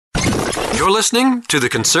You're listening to The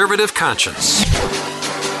Conservative Conscience.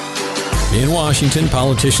 In Washington,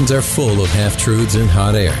 politicians are full of half-truths and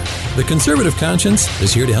hot air. The Conservative Conscience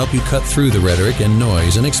is here to help you cut through the rhetoric and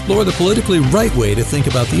noise and explore the politically right way to think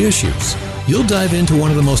about the issues. You'll dive into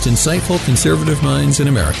one of the most insightful conservative minds in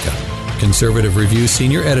America. Conservative Review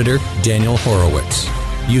Senior Editor Daniel Horowitz.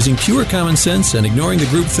 Using pure common sense and ignoring the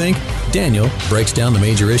groupthink, Daniel breaks down the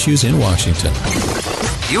major issues in Washington.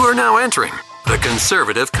 You are now entering The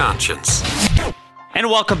Conservative Conscience. And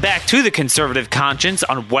welcome back to The Conservative Conscience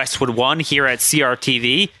on Westwood One here at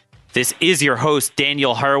CRTV. This is your host,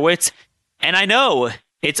 Daniel Horowitz. And I know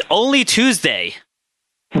it's only Tuesday.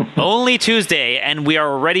 Only Tuesday, and we are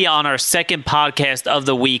already on our second podcast of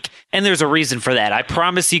the week. And there's a reason for that. I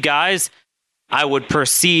promise you guys I would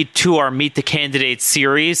proceed to our Meet the Candidates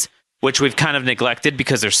series, which we've kind of neglected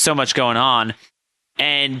because there's so much going on.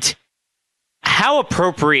 And how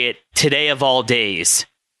appropriate today of all days,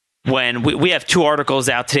 when we have two articles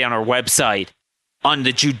out today on our website on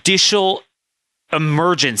the judicial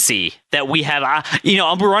emergency that we have.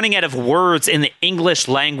 I'm running out of words in the English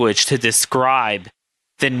language to describe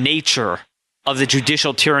the nature of the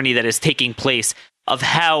judicial tyranny that is taking place, of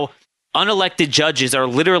how unelected judges are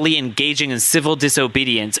literally engaging in civil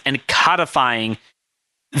disobedience and codifying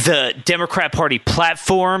the Democrat Party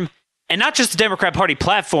platform. And not just the Democrat Party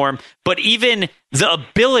platform, but even the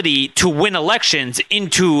ability to win elections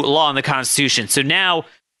into law in the Constitution. So now,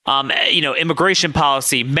 immigration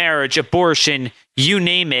policy, marriage, abortion, you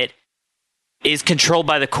name it, is controlled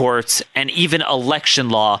by the courts, and even election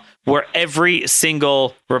law, where every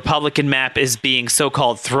single Republican map is being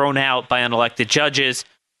so-called thrown out by unelected judges,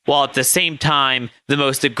 while at the same time, the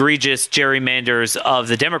most egregious gerrymanders of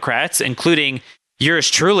the Democrats, including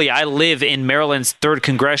yours truly. I live in Maryland's 3rd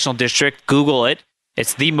Congressional District. Google it.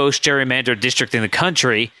 It's the most gerrymandered district in the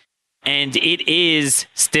country. And it is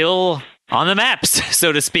still on the maps,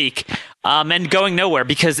 so to speak, and going nowhere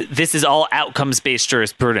because this is all outcomes-based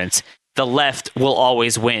jurisprudence. The left will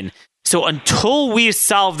always win. So until we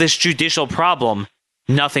solve this judicial problem,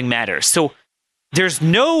 nothing matters. So there's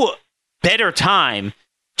no better time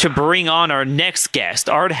to bring on our next guest,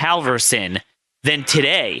 Art Halvorson, than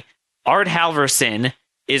today. Art Halvorson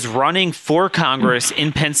is running for Congress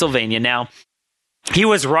in Pennsylvania. Now, he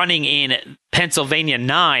was running in Pennsylvania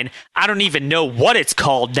 9. I don't even know what it's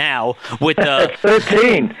called now with the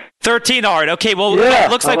 13. 13, Art. Okay, well, yeah,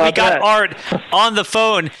 it looks like we got Art on the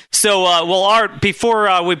phone. So, Art,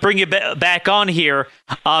 before we bring you back on here,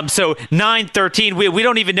 so 9-13, we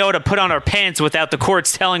don't even know how to put on our pants without the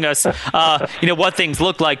courts telling us, what things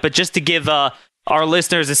look like. But just to give our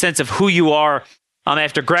listeners a sense of who you are,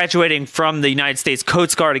 after graduating from the United States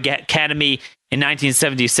Coast Guard Academy in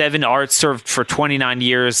 1977, Art served for 29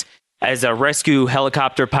 years as a rescue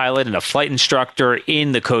helicopter pilot and a flight instructor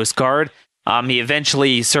in the Coast Guard. He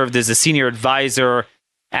eventually served as a senior advisor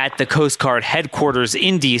at the Coast Guard headquarters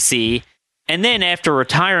in D.C. And then after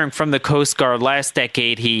retiring from the Coast Guard last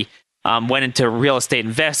decade, he went into real estate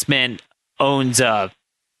investment, owns a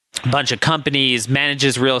bunch of companies,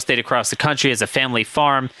 manages real estate across the country, has a family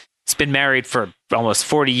farm. He's been married for almost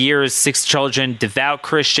 40 years, 6 children, devout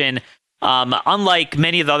Christian. Unlike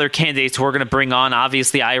many of the other candidates we're going to bring on,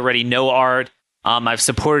 obviously I already know Art. I've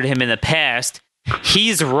supported him in the past.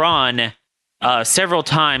 He's run several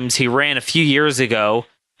times. He ran a few years ago,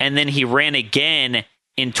 and then he ran again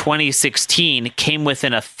in 2016, came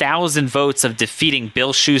within 1,000 votes of defeating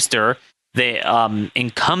Bill Schuster, the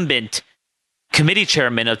incumbent committee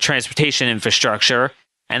chairman of transportation infrastructure.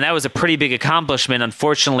 And that was a pretty big accomplishment.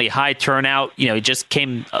 Unfortunately, high turnout. He just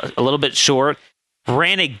came a little bit short.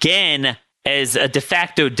 Ran again as a de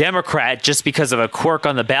facto Democrat just because of a quirk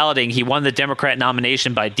on the balloting. He won the Democrat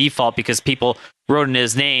nomination by default because people wrote in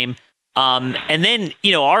his name. And then,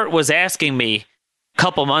 Art was asking me a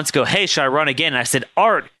couple months ago, hey, should I run again? And I said,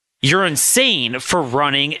 Art, you're insane for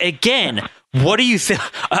running again. What do you think?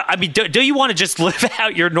 I mean, do you want to just live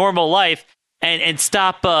out your normal life and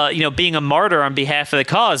stop, being a martyr on behalf of the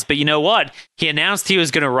cause? But you know what? He announced he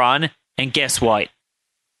was going to run, and guess what?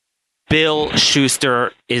 Bill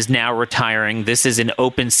Schuster is now retiring. This is an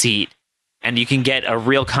open seat, and you can get a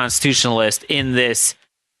real constitutionalist in this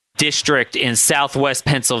district in southwest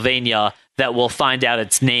Pennsylvania that will find out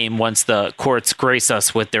its name once the courts grace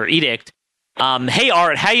us with their edict. Hey,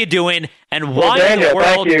 Art, how you doing? And why Daniel, in the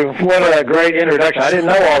world... thank you. What a great introduction. I didn't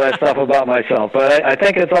know all that stuff about myself, but I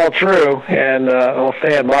think it's all true, and I'll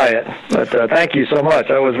stand by it. But thank you so much.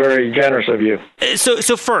 That was very generous of you.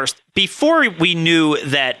 So first, before we knew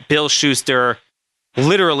that Bill Schuster,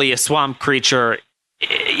 literally a swamp creature,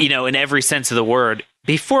 in every sense of the word,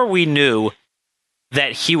 before we knew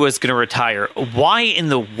that he was going to retire. Why in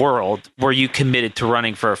the world were you committed to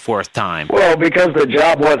running for a fourth time? Well, because the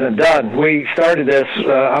job wasn't done. We started this,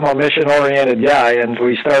 I'm a mission-oriented guy, and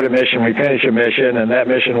we start a mission, we finish a mission, and that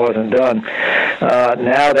mission wasn't done.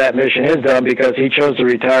 Now that mission is done because he chose to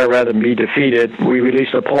retire rather than be defeated. We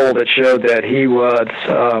released a poll that showed that he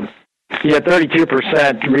had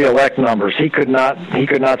 32% re-elect numbers. He could not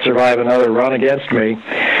survive another run against me,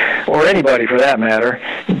 or anybody for that matter.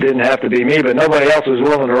 It didn't have to be me, but nobody else was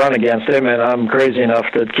willing to run against him, and I'm crazy enough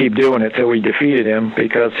to keep doing it till we defeated him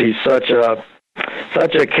because he's such a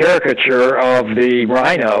caricature of the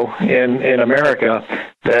rhino in America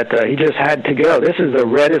that he just had to go. This is the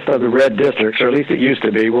reddest of the red districts, or at least it used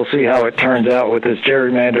to be. We'll see how it turns out with this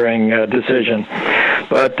gerrymandering decision.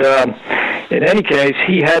 But in any case,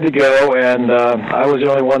 he had to go, and I was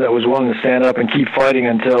the only one that was willing to stand up and keep fighting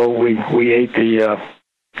until we ate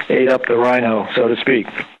up the rhino, so to speak.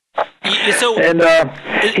 So, and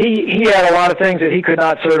he had a lot of things that he could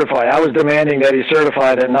not certify. I was demanding that he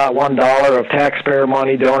certify that not $1 of taxpayer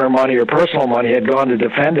money, donor money, or personal money had gone to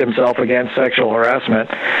defend himself against sexual harassment.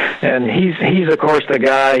 And he's of course the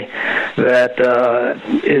guy that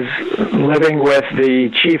is living with the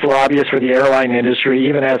chief lobbyist for the airline industry,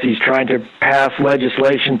 even as he's trying to pass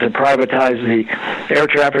legislation to privatize the air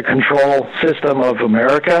traffic control system of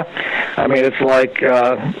America. I mean, it's like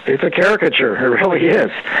it's a caricature. It really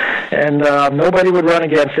is. And nobody would run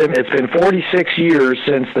against him. It's been 46 years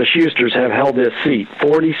since the Schusters have held this seat.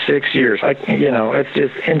 46 years. It's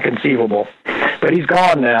just inconceivable. But he's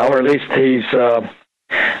gone now, or at least he's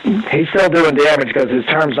still doing damage because his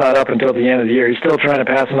term's not up until the end of the year. He's still trying to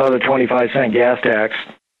pass another 25-cent gas tax.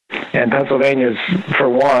 And Pennsylvania's, for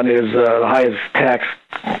one, is the highest tax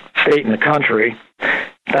state in the country,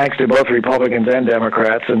 thanks to both Republicans and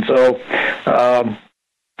Democrats. And so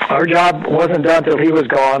our job wasn't done till he was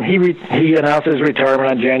gone. He announced his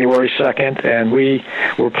retirement on January 2nd, and we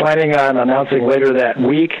were planning on announcing later that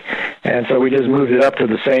week. And so we just moved it up to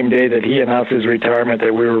the same day that he announced his retirement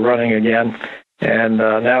that we were running again. And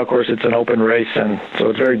now, of course, it's an open race, and so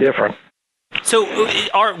it's very different. So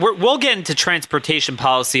we'll get into transportation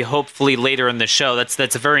policy hopefully later in the show.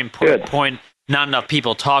 That's a very important point not enough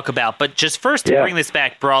people talk about. But just first to bring this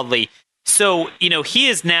back broadly, so, he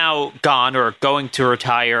is now gone or going to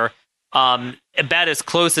retire, about as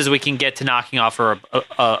close as we can get to knocking off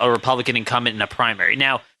a Republican incumbent in a primary.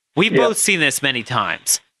 Now, we've both seen this many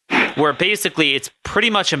times, where basically it's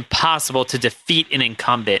pretty much impossible to defeat an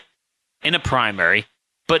incumbent in a primary.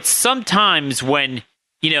 But sometimes when,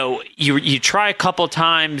 you try a couple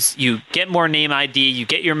times, you get more name ID, you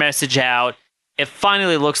get your message out, it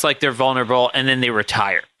finally looks like they're vulnerable, and then they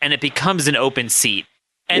retire. And it becomes an open seat.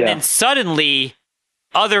 And then suddenly,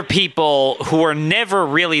 other people who are never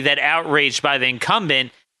really that outraged by the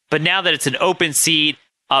incumbent, but now that it's an open seat,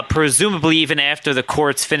 presumably even after the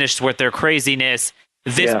courts finished with their craziness,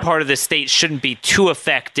 this part of the state shouldn't be too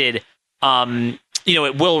affected.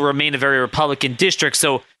 It will remain a very Republican district,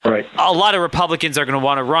 so a lot of Republicans are going to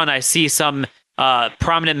want to run. I see some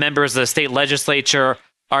prominent members of the state legislature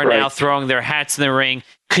are now throwing their hats in the ring.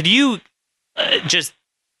 Could you just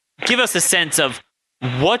give us a sense of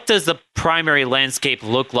what does the primary landscape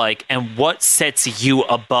look like, and what sets you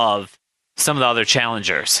above some of the other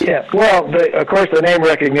challengers? Yeah, well, of course, the name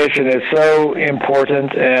recognition is so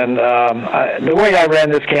important, and the way I ran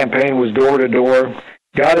this campaign was door to door.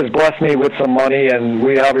 God has blessed me with some money, and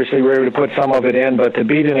we obviously were able to put some of it in, but to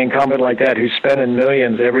beat an incumbent like that who's spending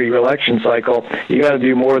millions every election cycle, you got to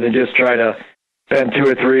do more than just try to spend $200,000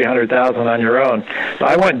 or $300,000 on your own. So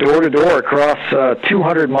I went door to door across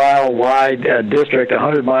 200-mile wide district,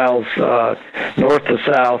 100 miles north to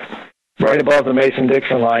south, right above the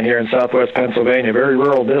Mason-Dixon line here in southwest Pennsylvania, very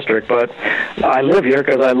rural district. But I live here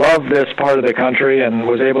because I love this part of the country and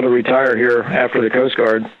was able to retire here after the Coast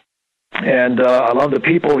Guard. And I love the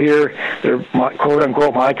people here. They're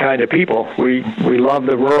quote-unquote my kind of people. We love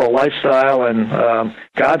the rural lifestyle and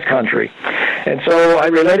God's country. And so I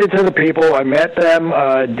related to the people. I met them,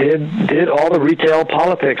 did all the retail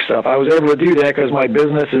politics stuff. I was able to do that because my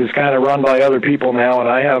business is kind of run by other people now, and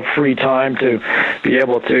I have free time to be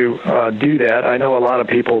able to do that. I know a lot of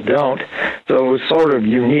people don't, so it was sort of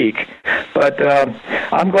unique. But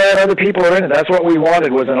I'm glad other people are in it. That's what we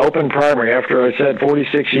wanted, was an open primary after I said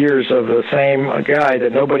 46 years of the same guy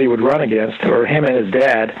that nobody would run against, or him and his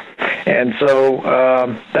dad. And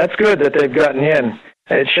so that's good that they've gotten in.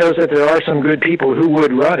 It shows that there are some good people who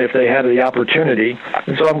would run if they had the opportunity,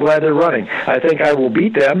 and so I'm glad they're running. I think I will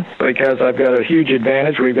beat them because I've got a huge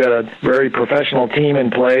advantage. We've got a very professional team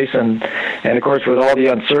in place, and of course, with all the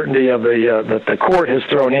uncertainty of that the court has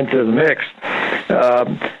thrown into the mix,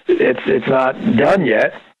 it's not done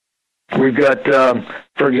yet. We've got,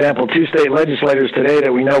 for example, 2 state legislators today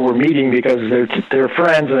that we know were meeting because they're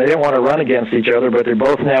friends and they didn't want to run against each other, but they're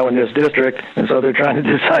both now in this district, and so they're trying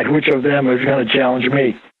to decide which of them is going to challenge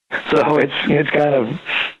me. So it's kind of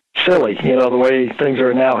silly, the way things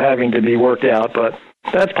are now having to be worked out. But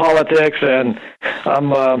that's politics, and I'm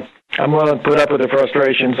going to put up with the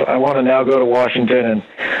frustrations. I want to now go to Washington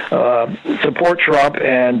and support Trump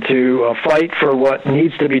and to fight for what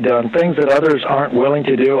needs to be done, things that others aren't willing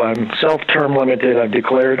to do. I'm self-term limited. I've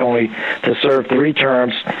declared only to serve 3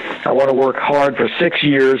 terms. I want to work hard for 6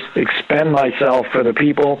 years, expend myself for the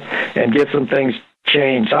people, and get some things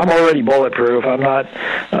changed. I'm already bulletproof. I'm not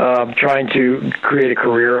trying to create a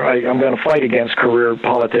career. I'm going to fight against career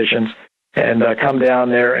politicians and come down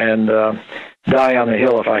there and die on the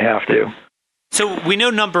Hill if I have to. So we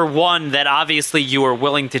know, number one, that obviously you were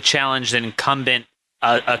willing to challenge an incumbent,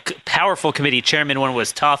 a powerful committee chairman when it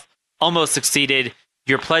was tough, almost succeeded.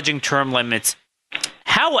 You're pledging term limits.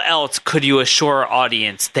 How else could you assure our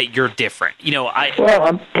audience that you're different? Well,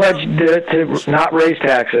 I'm pledged to not raise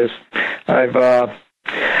taxes. I've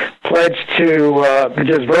pledged to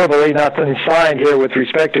just verbally, nothing signed here with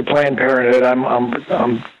respect to Planned Parenthood.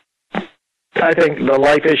 I think the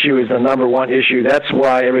life issue is the number one issue. That's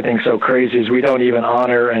why everything's so crazy, is we don't even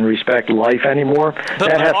honor and respect life anymore.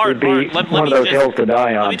 That has to be one of those hills to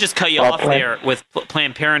die on. Let me just cut you off there with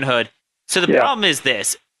Planned Parenthood. So the problem is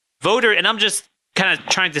this. And I'm just kind of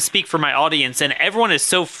trying to speak for my audience, and everyone is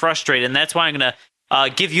so frustrated, and that's why I'm going to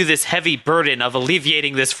give you this heavy burden of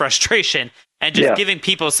alleviating this frustration and just giving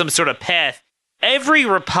people some sort of path. Every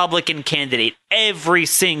Republican candidate, every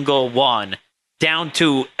single one, down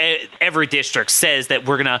to every district, says that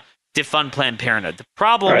we're going to defund Planned Parenthood. The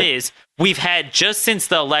problem is we've had, just since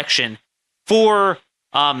the election, 5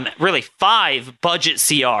 budget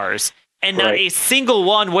CRs, and not a single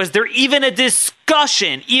one was there even a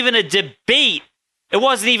discussion, even a debate. It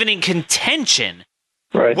wasn't even in contention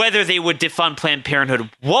whether they would defund Planned Parenthood.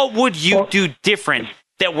 What would you do different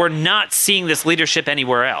that we're not seeing this leadership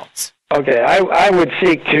anywhere else? Okay, I would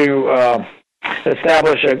seek to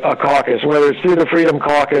establish a caucus, whether it's through the Freedom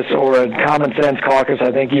Caucus or a Common Sense Caucus,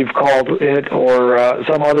 I think you've called it, or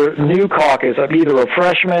some other new caucus of either a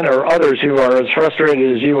freshman or others who are as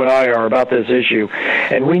frustrated as you and I are about this issue.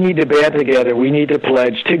 And we need to band together. We need to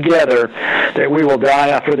pledge together that we will die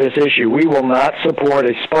after this issue. We will not support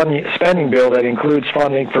a spending bill that includes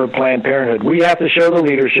funding for Planned Parenthood. We have to show the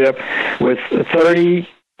leadership with 30,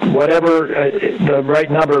 whatever the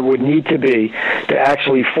right number would need to be, to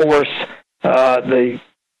actually force the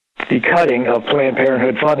cutting of Planned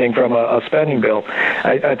Parenthood funding from a spending bill.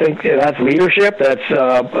 I think that's leadership,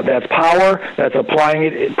 that's power, that's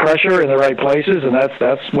applying pressure in the right places, and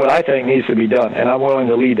that's what I think needs to be done, and I'm willing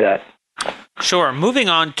to lead that. Sure. Moving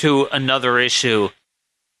on to another issue.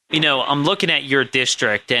 I'm looking at your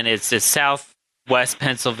district, and it's southwest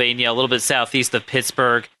Pennsylvania, a little bit southeast of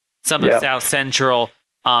Pittsburgh, some of South Central,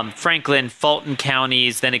 Franklin, Fulton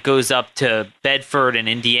counties, then it goes up to Bedford and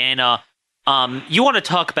Indiana. You want to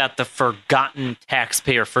talk about the forgotten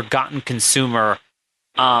taxpayer, forgotten consumer.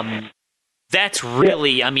 That's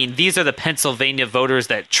really, these are the Pennsylvania voters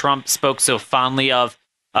that Trump spoke so fondly of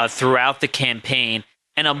throughout the campaign.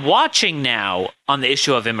 And I'm watching now on the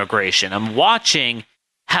issue of immigration, I'm watching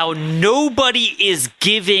how nobody is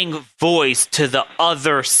giving voice to the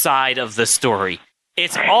other side of the story.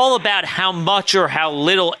 It's all about how much or how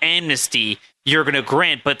little amnesty you're going to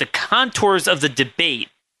grant, but the contours of the debate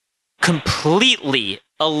completely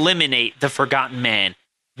eliminate the forgotten man.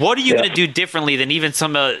 What are you going to do differently than even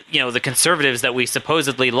some of the conservatives that we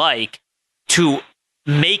supposedly like to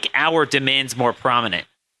make our demands more prominent?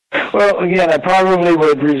 Well, again, I probably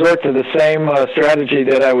would resort to the same strategy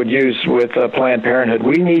that I would use with Planned Parenthood.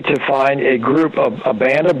 We need to find a group of a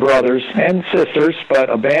band of brothers and sisters, but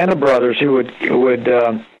a band of brothers who would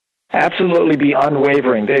absolutely be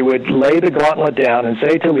unwavering. They would lay the gauntlet down and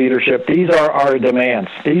say to leadership, these are our demands.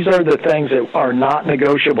 These are the things that are not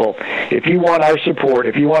negotiable. If you want our support,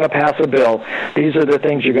 if you want to pass a bill, these are the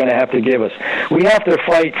things you're going to have to give us. We have to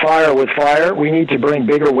fight fire with fire. We need to bring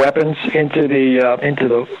bigger weapons into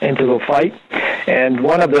the fight. And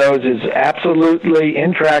one of those is absolutely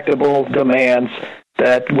intractable demands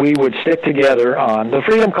that we would stick together on. The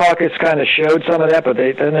Freedom Caucus kind of showed some of that, but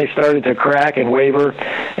then they started to crack and waver,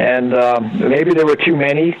 and maybe there were too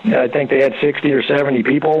many. I think they had 60 or 70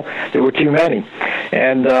 people. There were too many.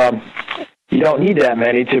 And you don't need that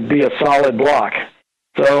many to be a solid block.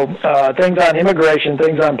 So things on immigration,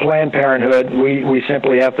 things on Planned Parenthood, we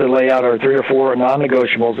simply have to lay out our 3 or 4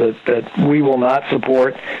 non-negotiables that we will not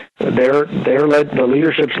support the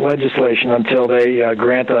leadership's legislation until they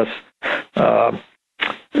grant us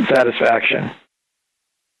satisfaction.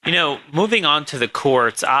 Moving on to the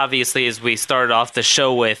courts, obviously, as we started off the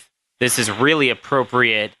show with, this is really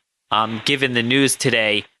appropriate given the news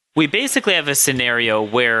today. We basically have a scenario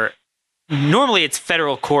where normally it's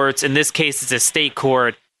federal courts. In this case, it's a state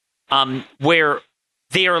court where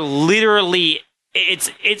they are literally,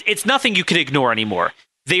 it's nothing you can ignore anymore.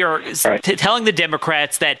 They are telling the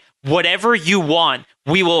Democrats that whatever you want,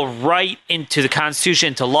 we will write into the Constitution,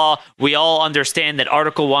 into law. We all understand that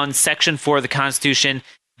Article 1, Section 4 of the Constitution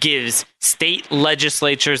gives state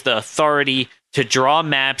legislatures the authority to draw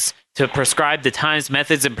maps, to prescribe the times,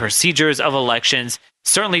 methods, and procedures of elections.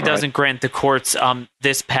 Certainly doesn't grant the courts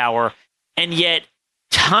this power. And yet,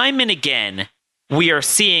 time and again, we are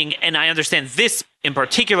seeing, and I understand this in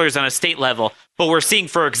particular is on a state level, but we're seeing,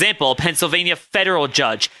 for example, a Pennsylvania federal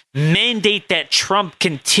judge mandate that Trump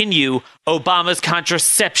continue Obama's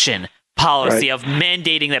contraception policy of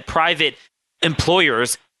mandating that private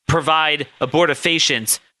employers provide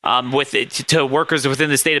abortifacients to workers within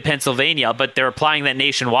the state of Pennsylvania, but they're applying that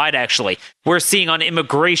nationwide, actually. We're seeing on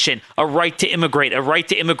immigration a right to immigrate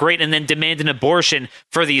and then demand an abortion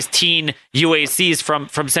for these teen UACs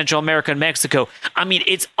from Central America and Mexico. I mean,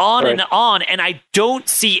 it's on and on, and I don't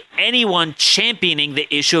see anyone championing the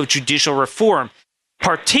issue of judicial reform,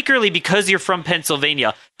 particularly because you're from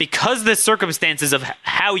Pennsylvania, because the circumstances of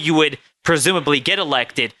how you would presumably get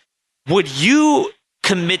elected. Would you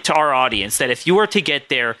commit to our audience that if you were to get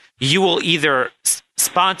there, you will either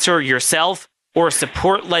sponsor yourself or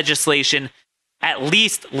support legislation at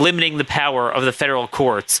least limiting the power of the federal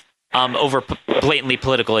courts over blatantly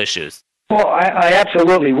political issues? Well, I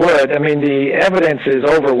absolutely would. I mean, the evidence is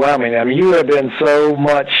overwhelming. I mean, you have been so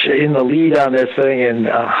much in the lead on this thing and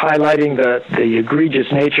highlighting the egregious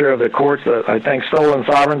nature of the courts. I think Stolen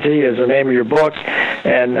Sovereignty is the name of your book,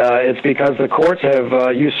 and it's because the courts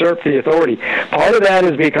have usurped the authority. Part of that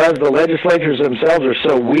is because the legislatures themselves are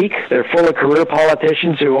so weak. They're full of career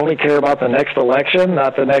politicians who only care about the next election,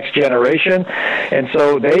 not the next generation, and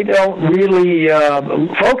so they don't really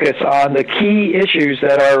focus on the key issues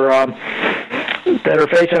that are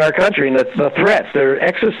facing our country, and the threats. They're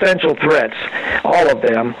existential threats, all of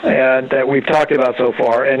them, and that we've talked about so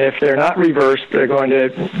far. And if they're not reversed, they're going to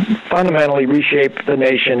fundamentally reshape the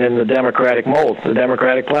nation in the democratic mold, the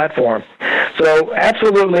democratic platform. So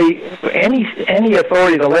absolutely, any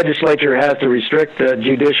authority the legislature has to restrict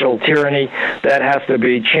judicial tyranny, that has to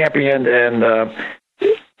be championed, and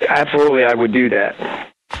absolutely I would do that.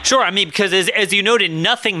 Sure, I mean, because as you noted,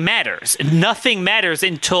 nothing matters. Nothing matters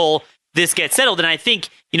until this gets settled. And I think,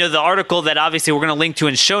 the article that obviously we're going to link to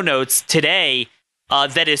in show notes today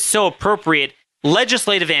that is so appropriate,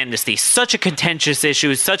 legislative amnesty, such a contentious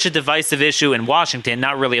issue, such a divisive issue in Washington,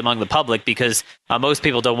 not really among the public because most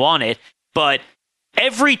people don't want it. But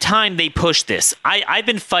every time they push this, I've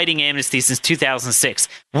been fighting amnesty since 2006.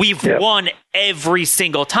 We've won every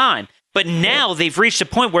single time. But now they've reached a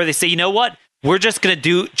point where they say, you know what? We're just going to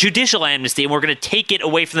do judicial amnesty, and we're going to take it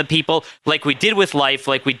away from the people like we did with life,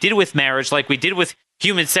 like we did with marriage, like we did with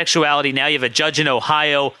human sexuality. Now you have a judge in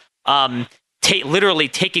Ohio literally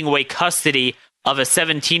taking away custody of a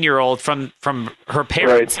 17-year-old from her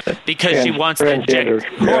parents because she wants to inject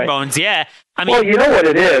hormones. Yeah. I mean, well, you know what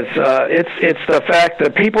it is? It's the fact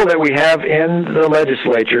that people that we have in the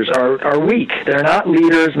legislatures are weak. They're not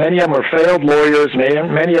leaders. Many of them are failed lawyers.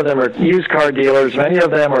 Many of them are used car dealers. Many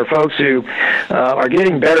of them are folks who are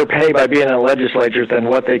getting better pay by being in the legislature than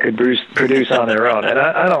what they could produce on their own. And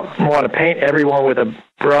I don't want to paint everyone with a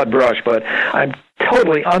broad brush, but I'm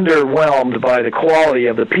totally underwhelmed by the quality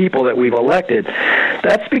of the people that we've elected.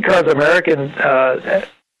 That's because American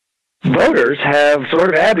voters have sort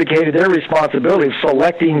of abdicated their responsibility of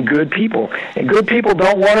selecting good people. And good people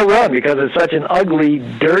don't want to run because it's such an ugly,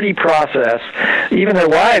 dirty process. Even their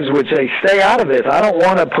wives would say, stay out of this. I don't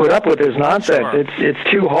want to put up with this nonsense. Sure. It's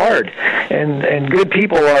too hard. And good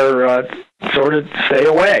people are sort of stay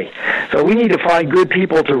away. So we need to find good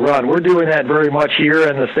people to run. We're doing that very much here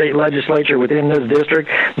in the state legislature within this district,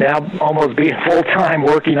 now almost being full-time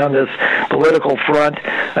working on this political front.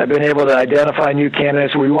 I've been able to identify new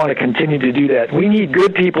candidates. We want to continue to do that. We need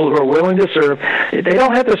good people who are willing to serve. They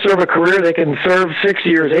don't have to serve a career. They can serve 6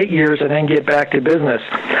 years, 8 years, and then get back to business.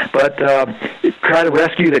 But try to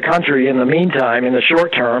rescue the country in the meantime, in the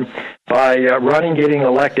short term, by running, getting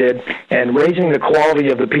elected, and raising the quality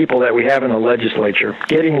of the people that we have in the legislature,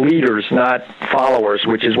 getting leaders, not followers,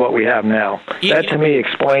 which is what we have now. That, to me,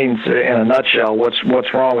 explains in a nutshell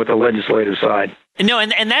what's wrong with the legislative side. No,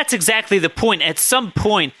 and that's exactly the point. At some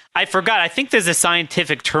point, I forgot, I think there's a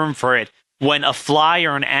scientific term for it, when a fly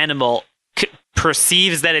or an animal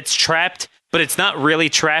perceives that it's trapped, but it's not really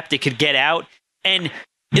trapped, it could get out. And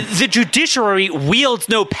the judiciary wields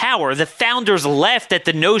no power. The founders left at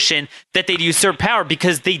the notion that they'd usurp power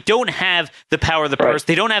because they don't have the power of the purse.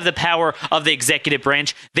 They don't have the power of the executive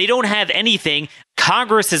branch. They don't have anything.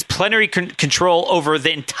 Congress has plenary control over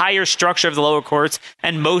the entire structure of the lower courts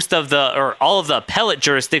and most of or all of the appellate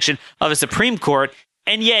jurisdiction of the Supreme Court.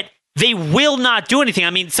 And yet they will not do anything.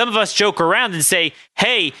 I mean, some of us joke around and say,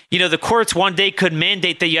 hey, the courts one day could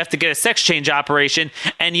mandate that you have to get a sex change operation.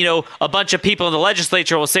 And, a bunch of people in the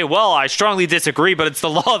legislature will say, well, I strongly disagree, but it's the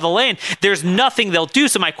law of the land. There's nothing they'll do.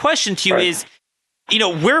 So my question to you is,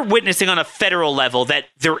 we're witnessing on a federal level that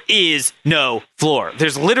there is no floor.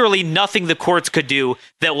 There's literally nothing the courts could do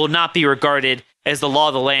that will not be regarded as the law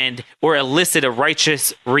of the land or elicit a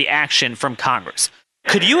righteous reaction from Congress.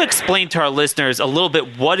 Could you explain to our listeners a little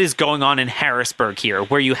bit what is going on in Harrisburg here,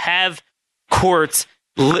 where you have courts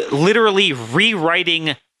literally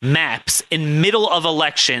rewriting maps in middle of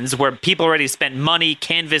elections where people already spent money,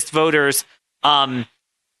 canvassed voters, and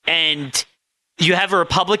you have a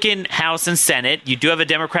Republican House and Senate. You do have a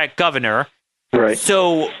Democrat governor. Right.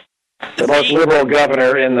 So the most liberal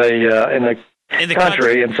governor in the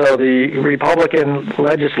country, and so the Republican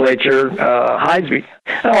legislature hides.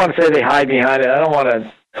 I don't want to say they hide behind it. I don't want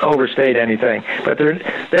to overstate anything, but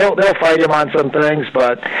they'll fight him on some things.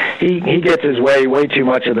 But he gets his way too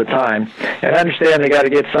much of the time. And I understand they got to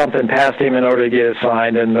get something past him in order to get it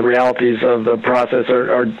signed, and the realities of the process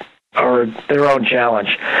are their own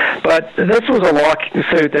challenge. But this was a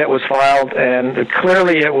lawsuit that was filed, and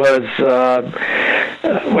clearly it was,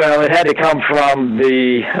 it had to come from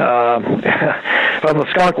the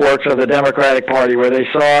skunk works of the Democratic Party, where they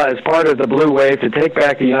saw, as part of the blue wave to take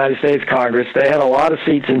back the United States Congress, they had a lot of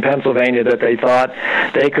seats in Pennsylvania that they thought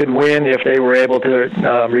they could win if they were able to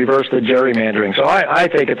reverse the gerrymandering. So I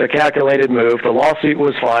think it's a calculated move. The lawsuit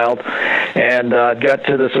was filed and got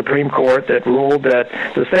to the Supreme Court that ruled that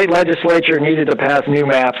the state legislature needed to pass new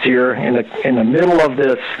maps here in the middle of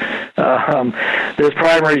this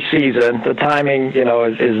primary season. The timing,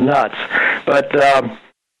 is nuts. But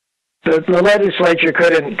the legislature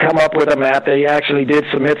couldn't come up with a map. They actually did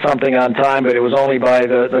submit something on time, but it was only by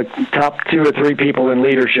the top 2 or 3 people in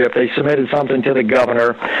leadership. They submitted something to the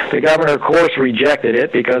governor. The governor, of course, rejected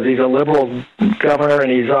it because he's a liberal governor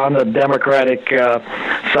and he's on the Democratic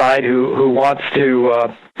side who wants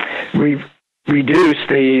to reduce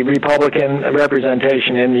the Republican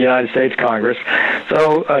representation in the United States Congress.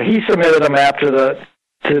 So he submitted a map to the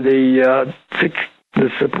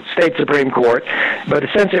state Supreme Court, but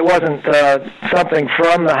since it wasn't something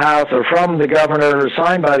from the House or from the governor or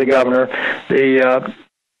signed by the governor, the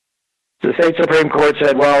state Supreme Court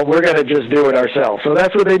said, well, we're going to just do it ourselves. So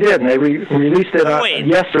that's what they did, and they released it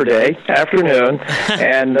yesterday afternoon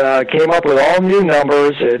and came up with all new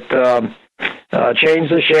numbers. It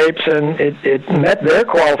changed the shapes, and it met their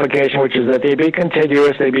qualification, which is that they be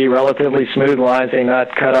contiguous, they be relatively smooth lines, they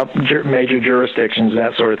not cut up major jurisdictions,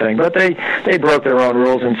 that sort of thing. But they broke their own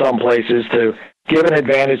rules in some places to give an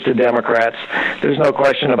advantage to Democrats. There's no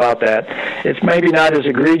question about that. It's maybe not as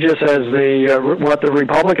egregious as what the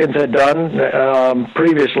Republicans had done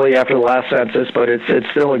previously after the last census, but it's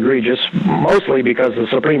still egregious, mostly because the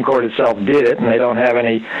Supreme Court itself did it, and they don't have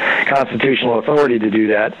any constitutional authority to do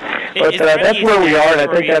that. But that's where we are, and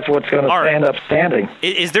I think that's what's going to stand up standing.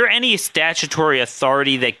 Is there any statutory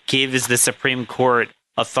authority that gives the Supreme Court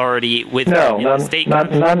authority with the state?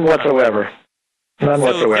 None whatsoever. None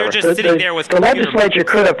whatsoever. They're just sitting there with the legislature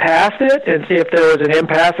could have passed it if there was an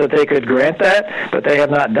impasse that they could grant that, but they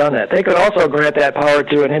have not done that. They could also grant that power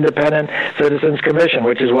to an independent citizens commission,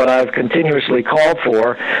 which is what I've continuously called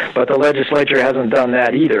for, but the legislature hasn't done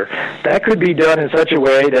that either. That could be done in such a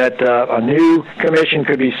way that a new commission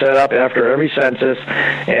could be set up after every census,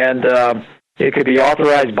 and it could be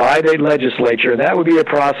authorized by the legislature, and that would be a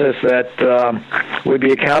process that would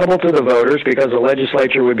be accountable to the voters because the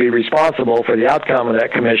legislature would be responsible for the outcome of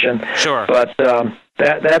that commission. Sure. But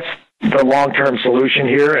that's the long-term solution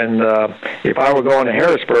here, and if I were going to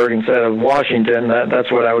Harrisburg instead of Washington,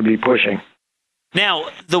 that's what I would be pushing. Now,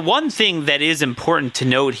 the one thing that is important to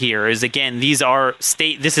note here is, again, these are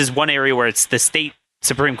state. This is one area where it's the state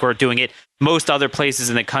Supreme Court doing it. Most other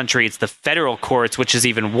places in the country, it's the federal courts, which is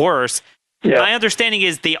even worse. Yeah. My understanding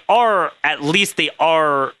is they are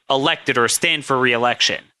elected or stand for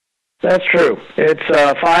re-election. That's true. It's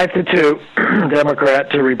 5-2, Democrat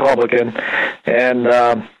to Republican, and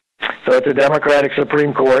so it's a Democratic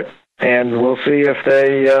Supreme Court, and we'll see if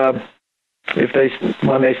they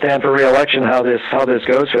when they stand for re-election how this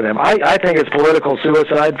goes for them. I think it's political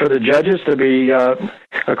suicide for the judges to be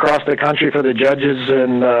across the country, for the judges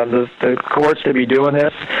and the courts to be doing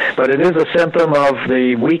this, but it is a symptom of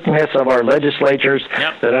the weakness of our legislatures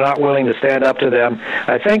that are not willing to stand up to them.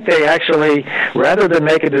 I think they actually, rather than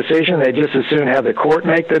make a decision, they just as soon have the court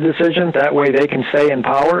make the decision. That way they can stay in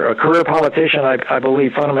power. A career politician, I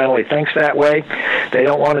believe, fundamentally thinks that way. They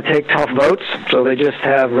don't want to take tough votes, so they just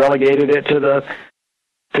have relegated it to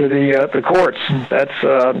the courts.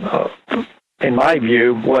 That's in my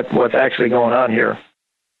view what's actually going on here.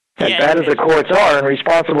 As bad as the courts are and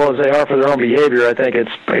responsible as they are for their own behavior, I think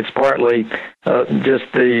it's partly just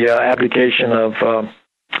the abdication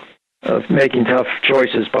of making tough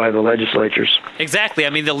choices by the legislatures. Exactly.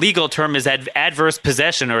 I mean, the legal term is adverse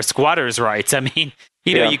possession or squatters' rights. I mean,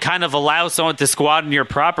 you kind of allow someone to squat on your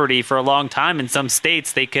property for a long time. In some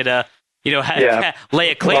states, they could lay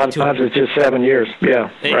a claim to it. Sometimes it's just 7 years.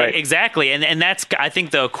 Yeah, right. Exactly. And that's, I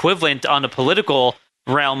think, the equivalent on the political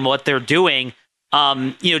realm, what they're doing.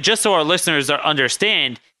 Just so our listeners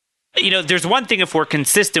understand, there's one thing if we're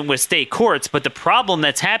consistent with state courts, but the problem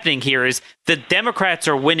that's happening here is the Democrats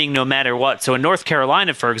are winning no matter what. So in North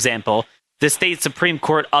Carolina, for example, the state Supreme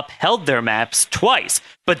Court upheld their maps twice,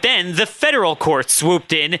 but then the federal court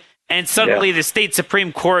swooped in and suddenly the state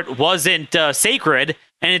Supreme Court wasn't sacred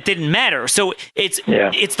and it didn't matter. So it's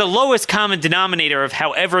the lowest common denominator of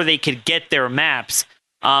however they could get their maps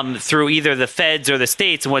through either the feds or the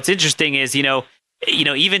states. And what's interesting is,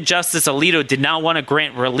 even Justice Alito did not want to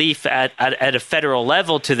grant relief at a federal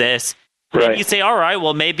level to this. Right. And you say, all right,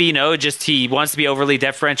 well, maybe, just he wants to be overly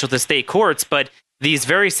deferential to state courts. But these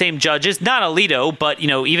very same judges, not Alito, but,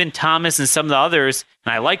 even Thomas and some of the others,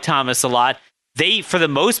 and I like Thomas a lot, they, for the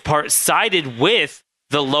most part, sided with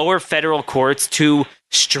the lower federal courts to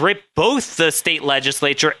strip both the state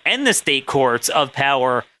legislature and the state courts of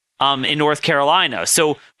power in North Carolina.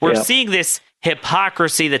 So we're seeing this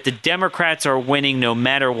hypocrisy that the Democrats are winning no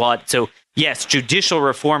matter what. So yes, judicial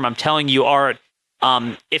reform, I'm telling you, Art,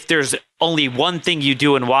 if there's only one thing you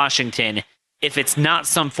do in Washington, if it's not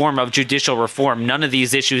some form of judicial reform, none of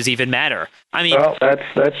these issues even matter. I mean, well,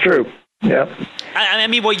 that's true. Yeah. I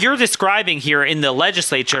mean, what you're describing here in the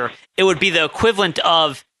legislature, it would be the equivalent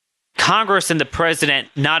of Congress and the president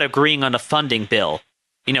not agreeing on a funding bill,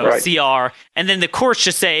 CR, and then the courts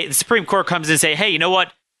just say, the Supreme Court comes and say, hey, you know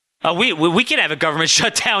what? We can have a government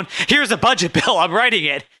shutdown. Here's a budget bill. I'm writing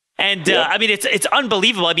it. And I mean, it's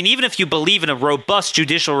unbelievable. I mean, even if you believe in a robust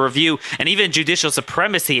judicial review and even judicial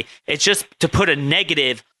supremacy, it's just to put a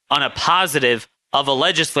negative on a positive of a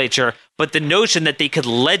legislature. But the notion that they could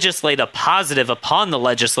legislate a positive upon the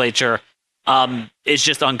legislature is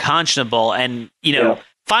just unconscionable. And,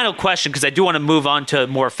 final question, because I do want to move on to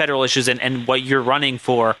more federal issues and what you're running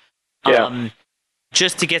for.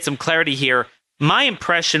 Just to get some clarity here, my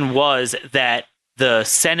impression was that the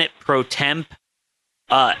Senate pro temp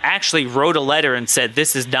actually wrote a letter and said,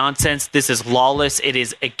 this is nonsense, this is lawless, it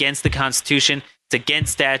is against the Constitution, it's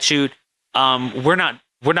against statute, we're not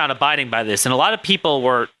abiding by this. And a lot of people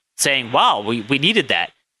were saying, wow, we needed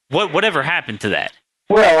that. Whatever happened to that?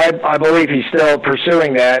 Well, I believe he's still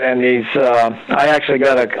pursuing that, and I actually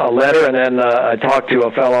got a letter, and then I talked to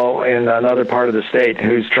a fellow in another part of the state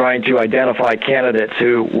who's trying to identify candidates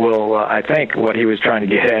who will, I think what he was trying to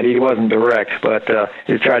get at, he wasn't direct, but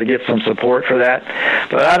he's trying to get some support for that.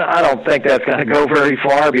 But I don't think that's going to go very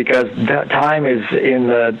far because time is in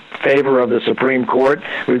the favor of the Supreme Court.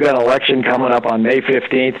 We've got an election coming up on May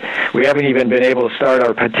 15th. We haven't even been able to start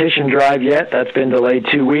our petition drive yet. That's been delayed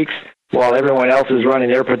 2 weeks. While everyone else is running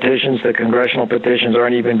their petitions, the congressional petitions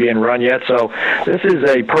aren't even being run yet. So this is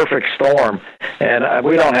a perfect storm, and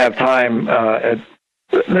we don't have time.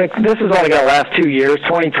 This is only going to last 2 years.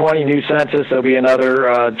 2020, new census, there'll be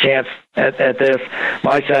another chance at this.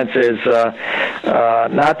 My sense is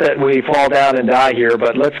not that we fall down and die here,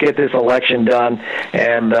 but let's get this election done,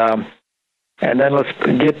 and then let's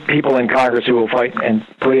get people in Congress who will fight and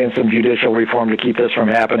put in some judicial reform to keep this from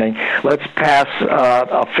happening. Let's pass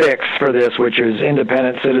a fix for this, which is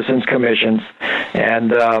independent citizens commissions,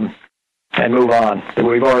 and move on.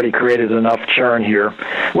 We've already created enough churn here.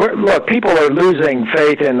 Look, people are losing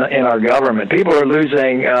faith in our government. People are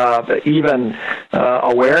losing even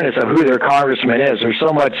awareness of who their congressman is. There's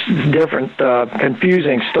so much different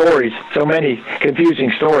confusing stories, so many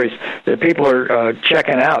confusing stories that people are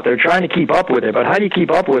checking out. They're trying to keep up with it, but how do you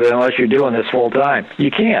keep up with it unless you're doing this full time? You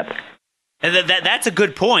can't. And that's a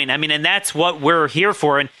good point. I mean, and that's what we're here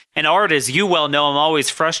for. And And Art, as you well know, I'm always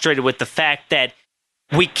frustrated with the fact that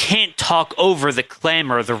we can't talk over the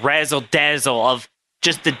clamor, the razzle-dazzle of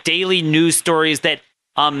just the daily news stories that,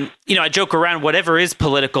 I joke around, whatever is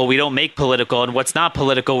political, we don't make political, and what's not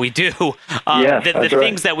political, we do. The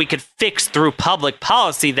things that we could fix through public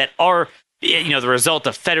policy that are, the result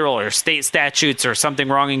of federal or state statutes or something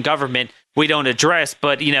wrong in government, we don't address.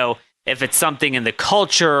 But, if it's something in the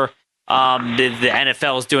culture, the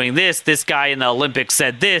NFL is doing this guy in the Olympics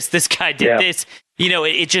said this guy did this,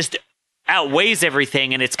 it just outweighs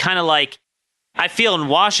everything. And it's kind of like, I feel in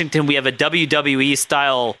Washington, we have a WWE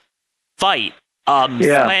style fight.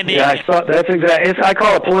 I thought that's exactly. I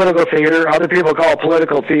call it political theater. Other people call it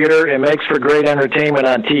political theater. It makes for great entertainment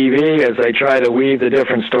on TV as they try to weave the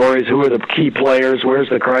different stories. Who are the key players? Where's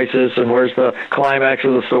the crisis? And where's the climax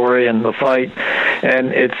of the story and the fight?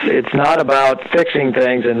 And it's not about fixing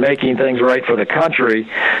things and making things right for the country,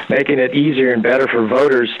 making it easier and better for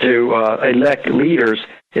voters to elect leaders.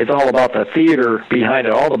 It's all about the theater behind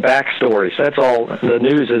it, all the backstories. That's all the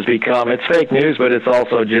news has become. It's fake news, but it's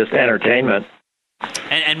also just entertainment.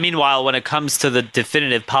 And meanwhile, when it comes to the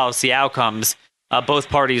definitive policy outcomes, both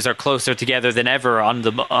parties are closer together than ever on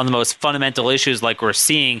the most fundamental issues, like we're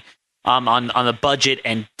seeing on the budget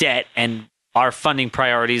and debt and our funding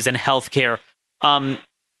priorities and healthcare.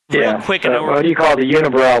 Real quick, what do you call the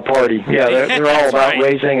unibrow party? Yeah, they're all about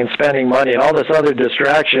raising and spending money, and all this other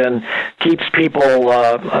distraction keeps people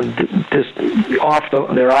just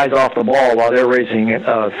their eyes off the ball while they're raising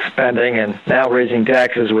spending and now raising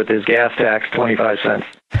taxes with this gas tax, 25 cents.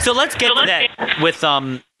 So let's get to that with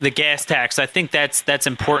the gas tax. I think that's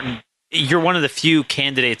important. You're one of the few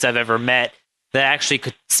candidates I've ever met that actually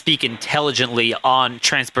could speak intelligently on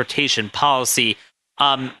transportation policy.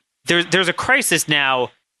 There's a crisis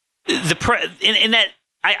now. In that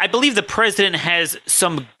I believe the president has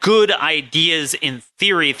some good ideas in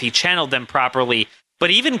theory if he channeled them properly,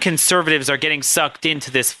 but even conservatives are getting sucked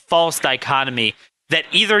into this false dichotomy that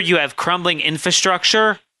either you have crumbling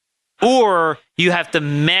infrastructure or you have to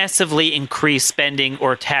massively increase spending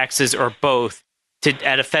or taxes or both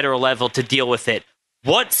at a federal level to deal with it.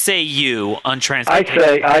 What say you on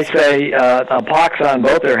transportation? I say a pox on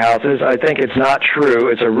both their houses. I think it's not true.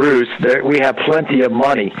 It's a ruse. We have plenty of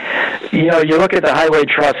money. You look at the Highway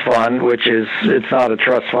Trust Fund, it's not a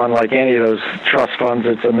trust fund like any of those trust funds.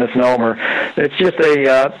 It's a misnomer. It's just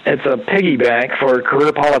it's a piggy bank for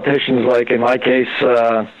career politicians, like in my case,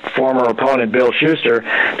 former opponent Bill Schuster,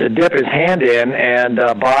 to dip his hand in and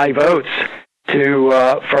buy votes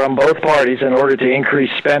from both parties in order to increase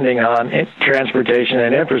spending on transportation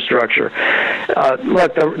and infrastructure.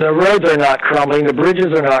 Look, the roads are not crumbling. The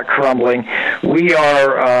bridges are not crumbling. We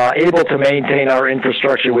are able to maintain our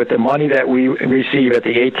infrastructure with the money that we receive at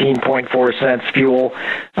the 18.4 cents fuel,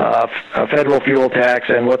 federal fuel tax,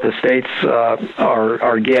 and what the states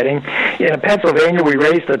are getting. In Pennsylvania, we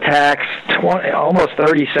raised the tax almost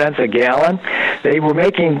 30 cents a gallon. They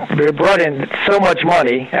brought in so much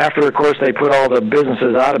money after, of course, they put all the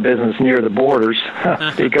businesses out of business near the borders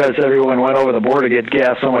because everyone went over the border to get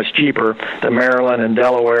gas so much cheaper to Maryland and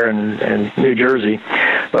Delaware and New Jersey.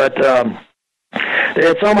 But they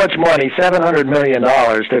had so much money, $700 million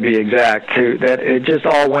to be exact, that it just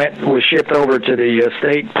all was shipped over to the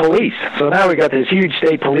state police. So now we got this huge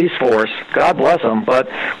state police force. God bless them. But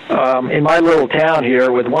in my little town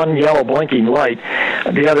here, with one yellow blinking light,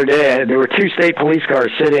 the other day there were two state police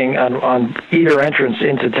cars sitting on either entrance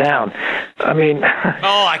into town. I mean,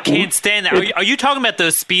 I can't stand that. Are you talking about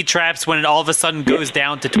those speed traps when it all of a sudden goes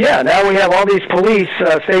down to 20? Yeah, now we have all these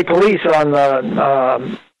state police on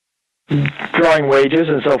the drawing wages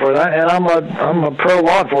and so forth. And I'm a pro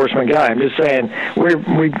law enforcement guy. I'm just saying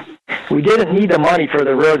we didn't need the money for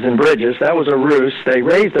the roads and bridges. That was a ruse. They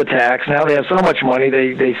raised the tax. Now they have so much money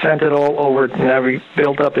they sent it all over. Now we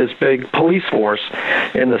built up this big police force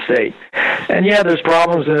in the state. And yeah, there's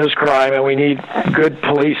problems and there's crime, and we need good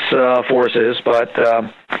police forces. But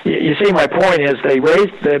you see, my point is they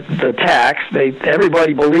raised the tax.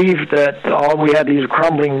 Everybody believed that we had these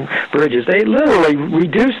crumbling bridges. They literally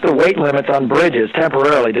reduced the weight limits on bridges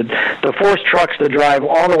temporarily to force trucks to drive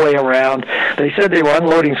all the way around. They said they were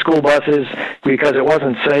unloading school buses because it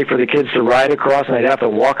wasn't safe for the kids to ride across, and they'd have to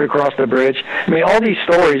walk across the bridge. I mean, all these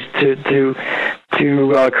stories to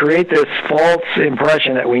create this false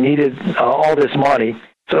impression that we needed all this money.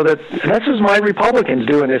 So this was my Republicans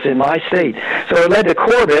doing this in my state. So it led to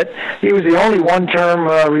Corbett. He was the only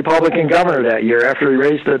one-term Republican governor that year after he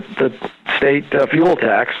raised the state fuel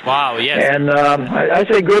tax. Wow, yes. And I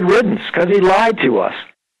say good riddance because he lied to us.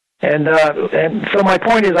 And so my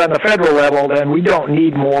point is, on the federal level, then we don't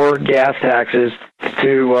need more gas taxes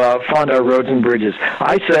to fund our roads and bridges.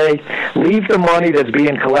 I say leave the money that's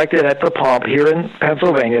being collected at the pump here in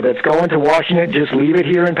Pennsylvania, that's going to Washington, just leave it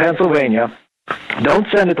here in Pennsylvania. Don't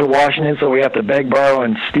send it to Washington so we have to beg, borrow,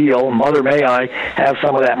 and steal. Mother, may I have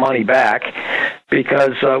some of that money back,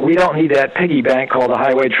 because we don't need that piggy bank called the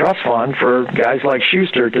Highway Trust Fund for guys like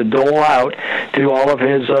Schuster to dole out to all of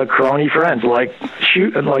his crony friends like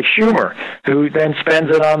Schumer, who then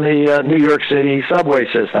spends it on the New York City subway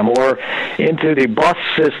system or into the bus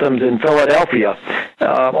systems in Philadelphia.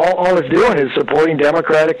 All it's doing is supporting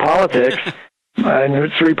Democratic politics, and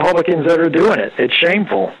it's Republicans that are doing it. It's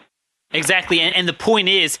shameful. Exactly, and the point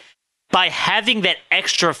is, by having that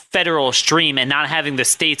extra federal stream and not having the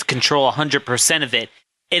states control 100% of it,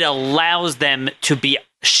 it allows them to be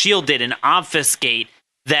shielded and obfuscate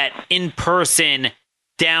that in-person,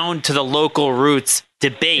 down to the local roots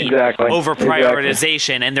debate over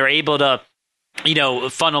prioritization, and they're able to,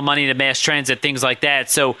 funnel money to mass transit, things like that.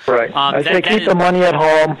 So, right. I say keep the money at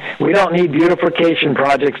home. We don't need beautification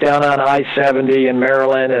projects down on I-70 in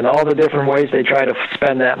Maryland and all the different ways they try to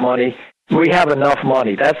spend that money. We have enough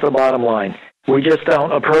money. That's the bottom line. We just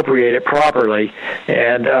don't appropriate it properly.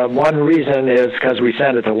 And one reason is because we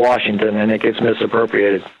send it to Washington and it gets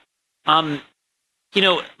misappropriated.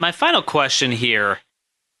 My final question here,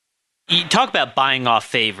 you talk about buying off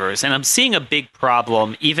favors, and I'm seeing a big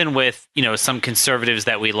problem, even with, some conservatives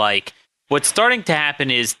that we like. What's starting to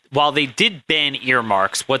happen is, while they did ban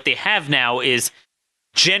earmarks, what they have now is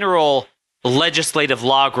general legislative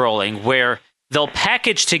log rolling, where they'll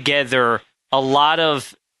package together a lot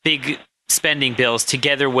of big spending bills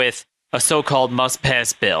together with a so-called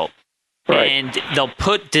must-pass bill. Right. And they'll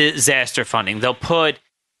put disaster funding. They'll put,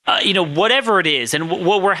 whatever it is. And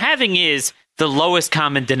what we're having is the lowest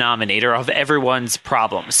common denominator of everyone's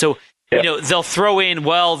problem. So, they'll throw in,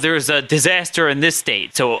 well, there's a disaster in this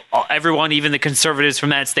state. So everyone, even the conservatives from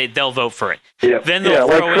that state, they'll vote for it. Yep. Then they'll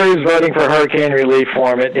like Cruz voting for hurricane relief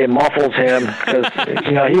for him. It muffles him because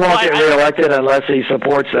he won't get reelected unless he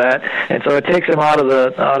supports that. And so it takes him out of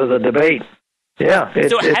the debate. Yeah.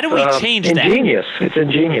 So how do we change that? It's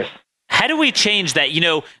ingenious. How do we change that?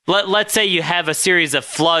 Let's say you have a series of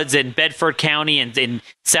floods in Bedford County and in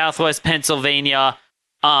southwest Pennsylvania,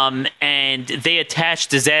 and they attach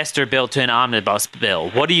disaster bill to an omnibus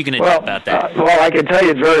bill. What are you going to do about that? I can tell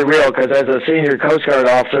you it's very real, because as a senior Coast Guard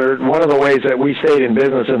officer, one of the ways that we stayed in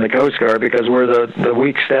business in the Coast Guard, because we're the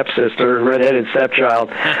weak stepsister, redheaded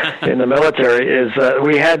stepchild in the military, is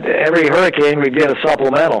we had every hurricane we'd get a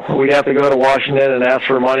supplemental. We'd have to go to Washington and ask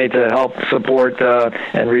for money to help support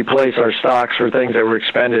and replace our stocks for things that were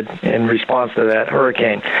expended in response to that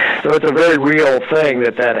hurricane. So it's a very real thing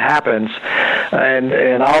that happens,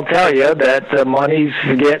 and I'll tell you that the monies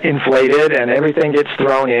get inflated and everything gets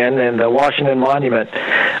thrown in, and the Washington Monument.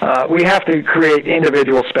 We have to create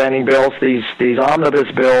individual spending bills. These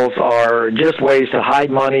omnibus bills are just ways to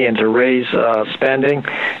hide money and to raise spending,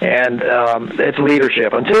 and it's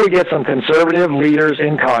leadership. Until we get some conservative leaders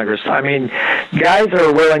in Congress, guys that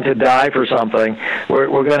are willing to die for something,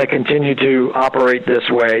 we're going to continue to operate this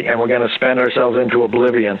way, and we're going to spend ourselves into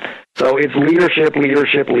oblivion. So it's leadership.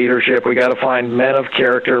 We got to find men of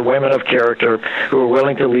character, women of character, who are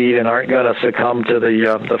willing to lead and aren't going to succumb to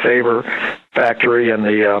the favor factory and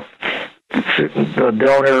the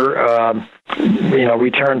donor,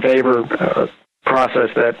 return favor process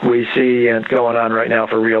that we see going on right now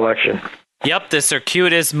for re-election. Yep, the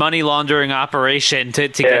circuitous money laundering operation to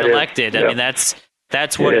get elected. Yep.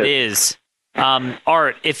 That's what it is.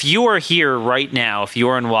 Art, if you are here right now, if you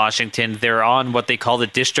are in Washington, they're on what they call the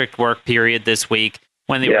district work period this week.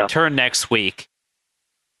 When they return next week,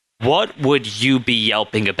 what would you be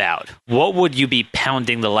yelping about? What would you be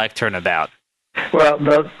pounding the lectern about? Well,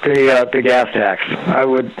 the gas tax.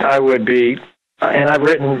 I would be, and I've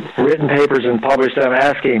written papers and published them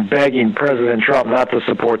begging President Trump not to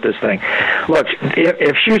support this thing. Look,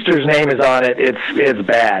 if Schuster's name is on it, it's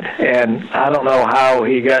bad, and I don't know how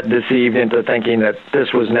he got deceived into thinking that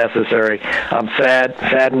this was necessary. I'm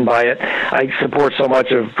saddened by it. I support so much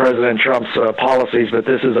of President Trump's policies, but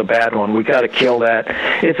this is a bad one. We got to kill that.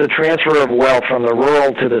 It's a transfer of wealth from the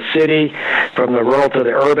rural to the city, from the rural to the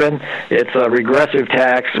urban. It's a regressive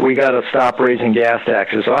tax. We got to stop raising gas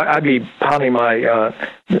taxes. So I'd be pounding my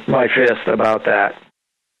fist about that.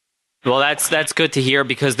 Well, that's good to hear,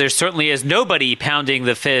 because there certainly is nobody pounding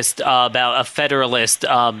the fist about a federalist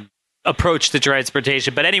approach to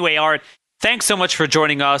transportation. But anyway, Art, thanks so much for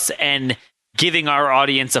joining us and giving our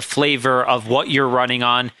audience a flavor of what you're running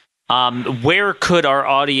on. Where could our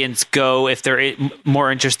audience go if they're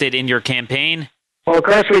more interested in your campaign? Well, of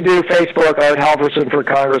course, we do Facebook, Art Halvorson for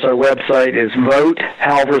Congress. Our website is Vote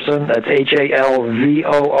Halvorson. That's HALVORSON,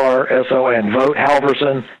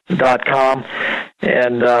 votehalvorson.com.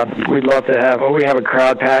 And we'd love to have, we have a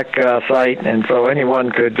CrowdPack site, and so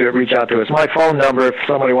anyone could reach out to us. My phone number, if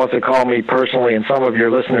somebody wants to call me personally, and some of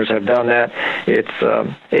your listeners have done that, it's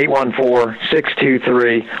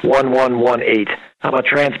 814-623-1118. I'm a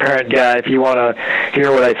transparent guy. If you want to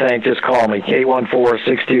hear what I think, just call me,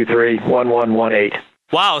 814-623-1118.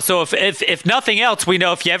 Wow, so if nothing else, we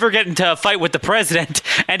know if you ever get into a fight with the president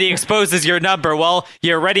and he exposes your number, well,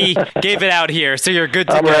 you already gave it out here, so you're good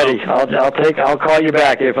to I'm go. ready. I'll call you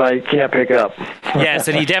back if I can't pick up. Yes,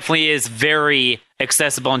 and he definitely is very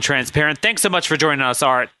accessible and transparent. Thanks so much for joining us,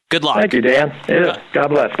 Art. Good luck. Thank you, Dan. Yeah. God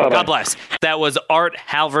bless. Bye-bye. God bless. That was Art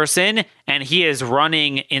Halvorson, and he is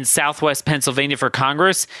running in Southwest Pennsylvania for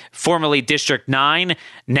Congress, formerly District 9,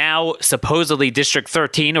 now supposedly District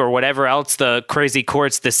 13 or whatever else the crazy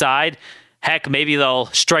courts decide. Heck, maybe they'll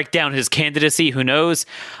strike down his candidacy. Who knows?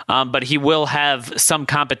 But he will have some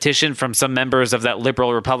competition from some members of that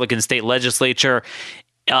liberal Republican state legislature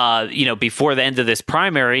before the end of this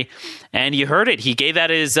primary. And you heard it. He gave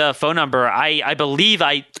out his phone number. I believe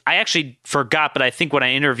I actually forgot, but I think when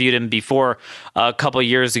I interviewed him before a couple of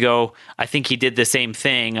years ago, I think he did the same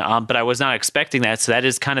thing. But I was not expecting that. So that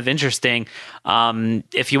is kind of interesting.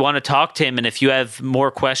 If you want to talk to him and if you have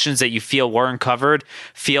more questions that you feel weren't covered,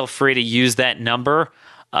 feel free to use that number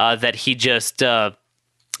that he just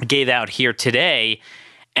gave out here today.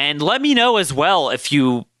 And let me know as well if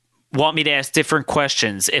you want me to ask different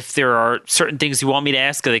questions, if there are certain things you want me to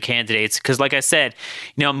ask of the candidates. Because like I said,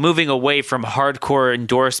 I'm moving away from hardcore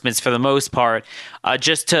endorsements for the most part,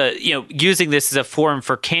 just to, using this as a forum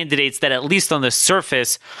for candidates that at least on the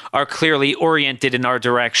surface are clearly oriented in our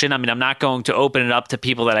direction. I mean, I'm not going to open it up to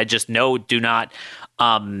people that I just know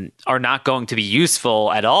are not going to be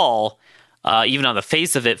useful at all, even on the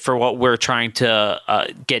face of it, for what we're trying to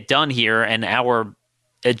get done here and our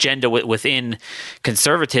agenda within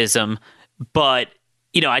conservatism. But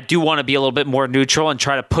I do want to be a little bit more neutral and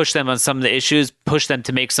try to push them on some of the issues, push them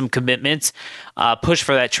to make some commitments, push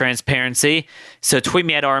for that transparency. So tweet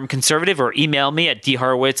me at rmconservative or email me at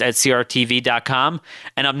dhorowitz@crtv.com.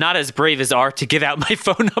 And I'm not as brave as Art to give out my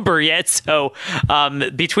phone number yet. So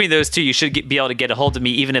between those two, you should be able to get a hold of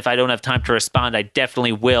me. Even if I don't have time to respond, I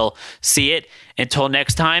definitely will see it. Until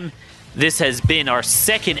next time, this has been our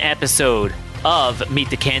second episode of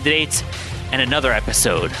Meet the Candidates and another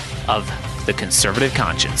episode of The Conservative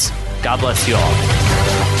Conscience. God bless you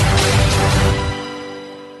all.